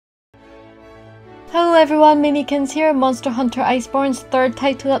Hello everyone, Minnikins here. Monster Hunter Iceborne's third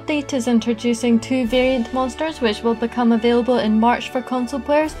title update is introducing 2 variant monsters which will become available in March for console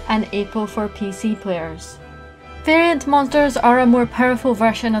players and April for PC players. Variant monsters are a more powerful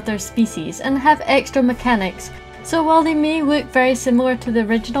version of their species and have extra mechanics, so while they may look very similar to the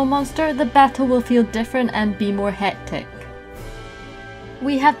original monster, the battle will feel different and be more hectic.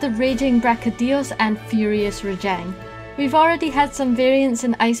 We have the Raging Brachydios and Furious Rajang. We've already had some variants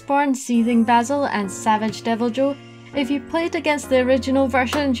in Iceborne, Seething Basil and Savage Deviljho. If you played against the original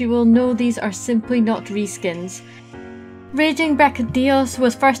versions, you will know these are simply not reskins. Raging Brachydios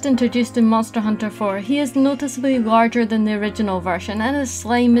was first introduced in Monster Hunter 4. He is noticeably larger than the original version and his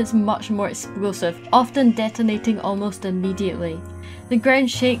slime is much more explosive, often detonating almost immediately. The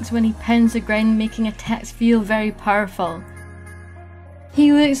ground shakes when he pounds the ground, making attacks feel very powerful.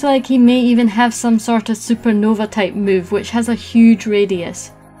 He looks like he may even have some sort of supernova type move which has a huge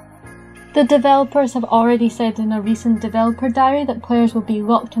radius. The developers have already said in a recent developer diary that players will be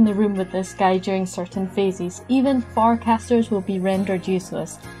locked in the room with this guy during certain phases. Even forecasters will be rendered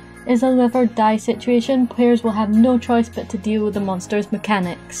useless. It's a live or die situation, players will have no choice but to deal with the monster's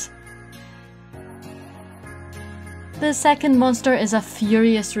mechanics. The second monster is a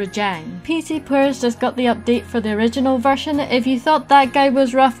Furious Rajang. PC players just got the update for the original version. If you thought that guy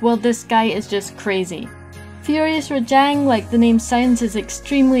was rough, well this guy is just crazy. Furious Rajang, like the name sounds, is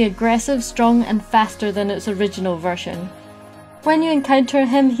extremely aggressive, strong and faster than its original version. When you encounter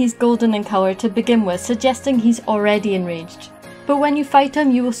him, he's golden in colour to begin with, suggesting he's already enraged. But when you fight him,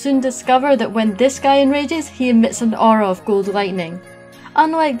 you will soon discover that when this guy enrages, he emits an aura of gold lightning.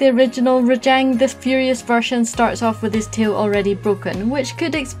 Unlike the original Rajang, this Furious version starts off with his tail already broken, which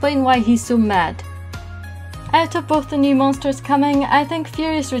could explain why he's so mad. Out of both the new monsters coming, I think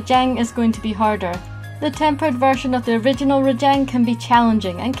Furious Rajang is going to be harder. The tempered version of the original Rajang can be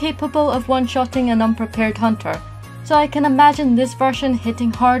challenging and capable of one-shotting an unprepared hunter, so I can imagine this version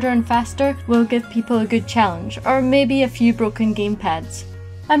hitting harder and faster will give people a good challenge, or maybe a few broken gamepads.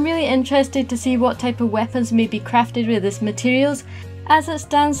 I'm really interested to see what type of weapons may be crafted with these materials. As it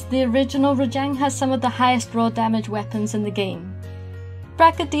stands, the original Rajang has some of the highest raw damage weapons in the game.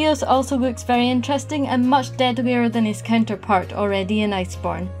 Brachydios also looks very interesting and much deadlier than his counterpart already in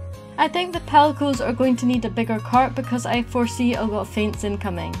Iceborne. I think the Palicos are going to need a bigger cart because I foresee a lot of feints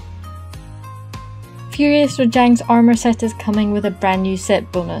incoming. Furious Rajang's armor set is coming with a brand new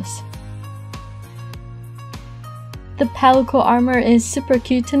set bonus. The Palico armor is super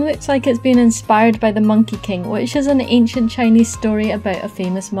cute and looks like it's been inspired by the Monkey King, which is an ancient Chinese story about a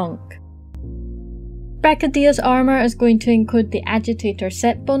famous monk. Brachydios armor is going to include the Agitator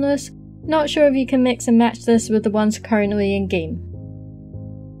set bonus. Not sure if you can mix and match this with the ones currently in game.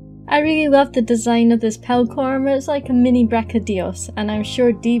 I really love the design of this Palico armor. It's like a mini Brachydios, and I'm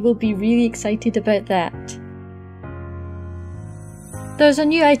sure Dee will be really excited about that. There's a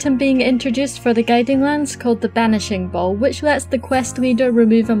new item being introduced for the Guiding Lands called the Banishing Ball, which lets the quest leader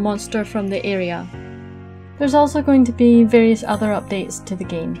remove a monster from the area. There's also going to be various other updates to the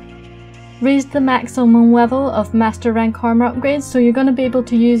game. Raised the maximum level of Master Rank armor upgrades, so you're going to be able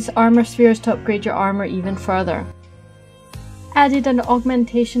to use armor spheres to upgrade your armor even further. Added an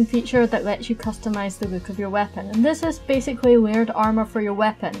augmentation feature that lets you customize the look of your weapon, and this is basically layered armor for your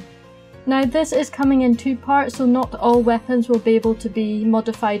weapon. Now this is coming in 2 parts, so not all weapons will be able to be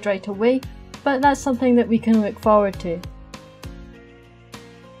modified right away, but that's something that we can look forward to.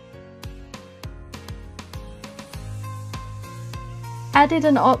 Added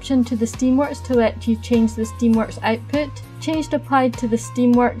an option to the Steamworks to let you change the Steamworks output. Change applied to the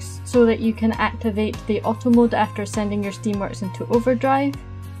Steamworks so that you can activate the auto mode after sending your Steamworks into overdrive.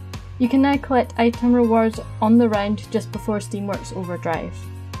 You can now collect item rewards on the round just before Steamworks overdrive.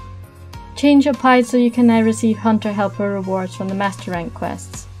 Change applied so you can now receive Hunter Helper rewards from the Master Rank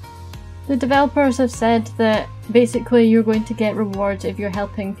quests. The developers have said that basically you're going to get rewards if you're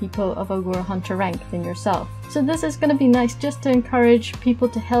helping people of a lower Hunter rank than yourself. So this is going to be nice just to encourage people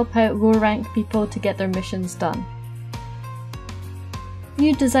to help out lower rank people to get their missions done.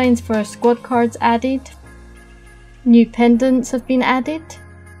 New designs for squad cards added. New pendants have been added.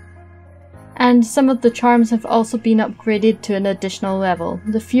 And some of the charms have also been upgraded to an additional level.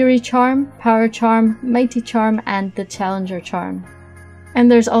 The Fury Charm, Power Charm, Mighty Charm and the Challenger Charm.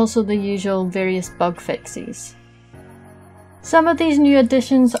 And there's also the usual various bug fixes. Some of these new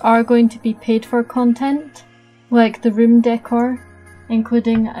additions are going to be paid for content, like the room decor,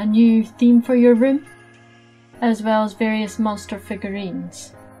 including a new theme for your room, as well as various monster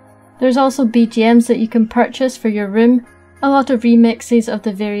figurines. There's also BGMs that you can purchase for your room, a lot of remixes of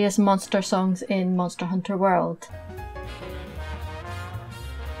the various monster songs in Monster Hunter World.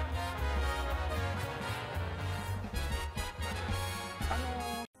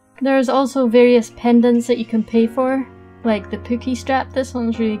 There's also various pendants that you can pay for, like the Pookie strap. This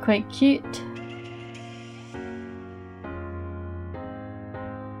one's really quite cute.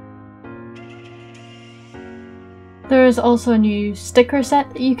 There is also a new sticker set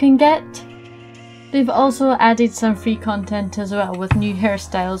that you can get. They've also added some free content as well, with new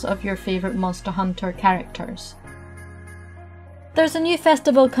hairstyles of your favourite Monster Hunter characters. There's a new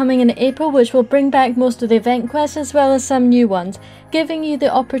festival coming in April which will bring back most of the event quests as well as some new ones, giving you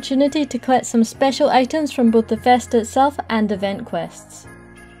the opportunity to collect some special items from both the fest itself and event quests.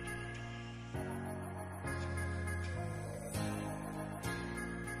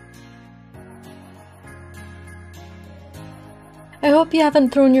 I hope you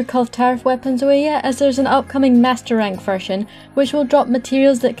haven't thrown your Kulftharf weapons away yet, as there's an upcoming Master Rank version which will drop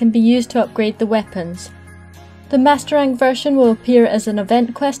materials that can be used to upgrade the weapons. The Master Rank version will appear as an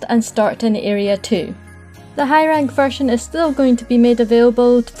event quest and start in Area 2. The High Rank version is still going to be made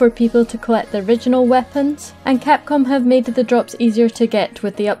available for people to collect the original weapons, and Capcom have made the drops easier to get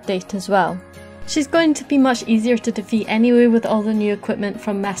with the update as well. She's going to be much easier to defeat anyway with all the new equipment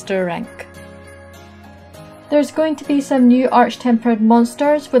from Master Rank. There's going to be some new Arch-Tempered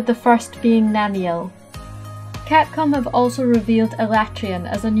monsters, with the first being Naniel. Capcom have also revealed Elatrian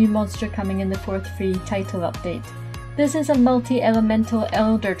as a new monster coming in the 4th free title update. This is a multi-elemental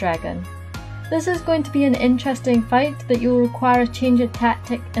elder dragon. This is going to be an interesting fight that you'll require a change of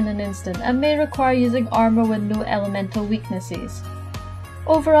tactic in an instant and may require using armour with no elemental weaknesses.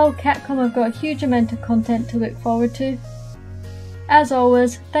 Overall, Capcom have got a huge amount of content to look forward to. As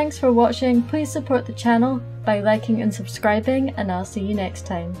always, thanks for watching. Please support the channel by liking and subscribing, and I'll see you next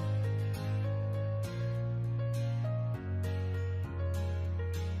time.